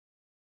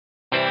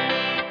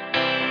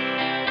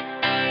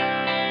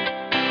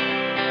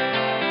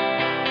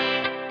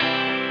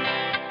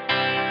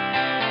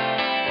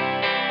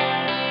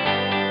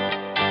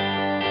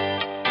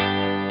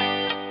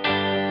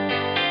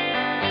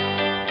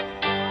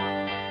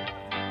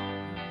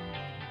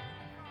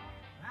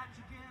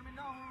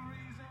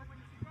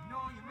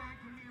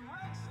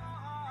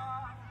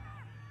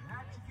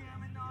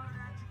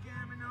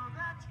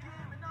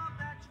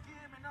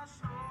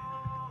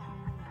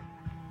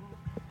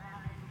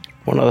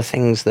One of the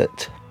things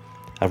that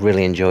I've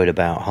really enjoyed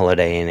about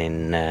holidaying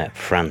in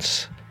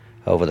France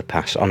over the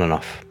past, on and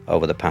off,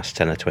 over the past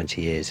 10 or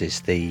 20 years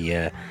is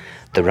the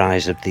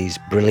rise of these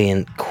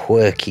brilliant,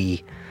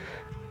 quirky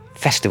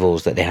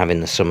festivals that they have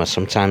in the summer,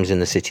 sometimes in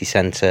the city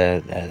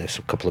centre. There's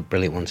a couple of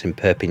brilliant ones in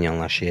Perpignan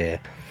last year.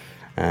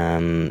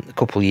 A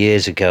couple of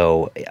years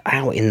ago,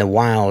 out in the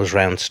wilds,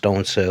 round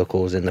stone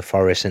circles, in the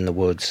forest, in the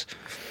woods,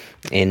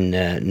 in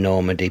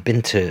Normandy.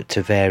 Been to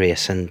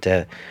various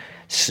and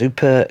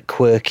super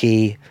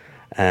quirky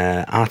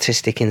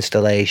artistic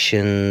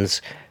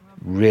installations,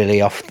 really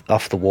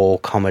off the wall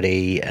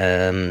comedy,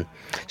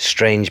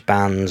 strange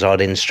bands, odd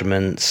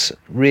instruments,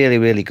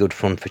 really good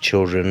fun for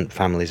children,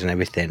 families and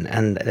everything.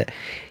 And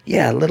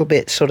a little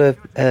bit sort of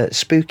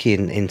spooky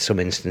in some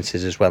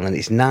instances as well. And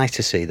it's nice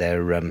to see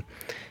they're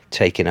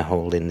taking a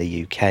hold in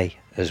the UK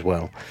as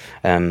well.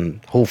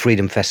 Hull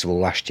Freedom Festival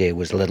last year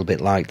was a little bit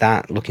like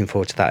that. Looking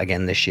forward to that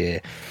again this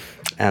year.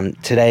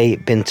 Today,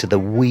 been to the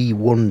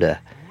WeWonder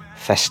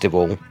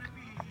Festival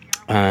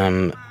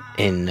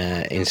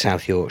in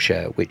South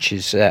Yorkshire, which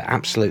is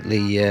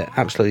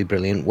absolutely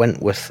brilliant.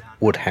 Wentworth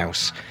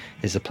Woodhouse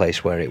is the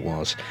place where it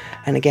was,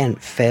 and again,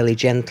 fairly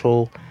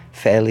gentle,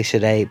 fairly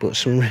sedate, but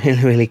some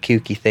really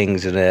kooky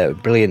things, and a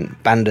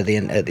brilliant band at the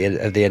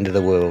end of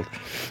the world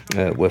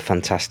were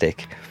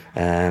fantastic.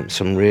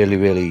 Some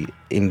really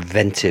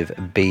inventive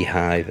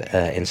beehive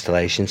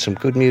installations, some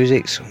good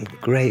music, some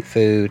great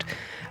food,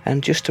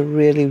 and just a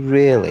really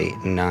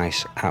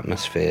nice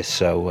atmosphere.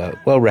 So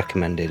well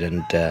recommended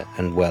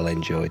and well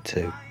enjoyed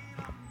too.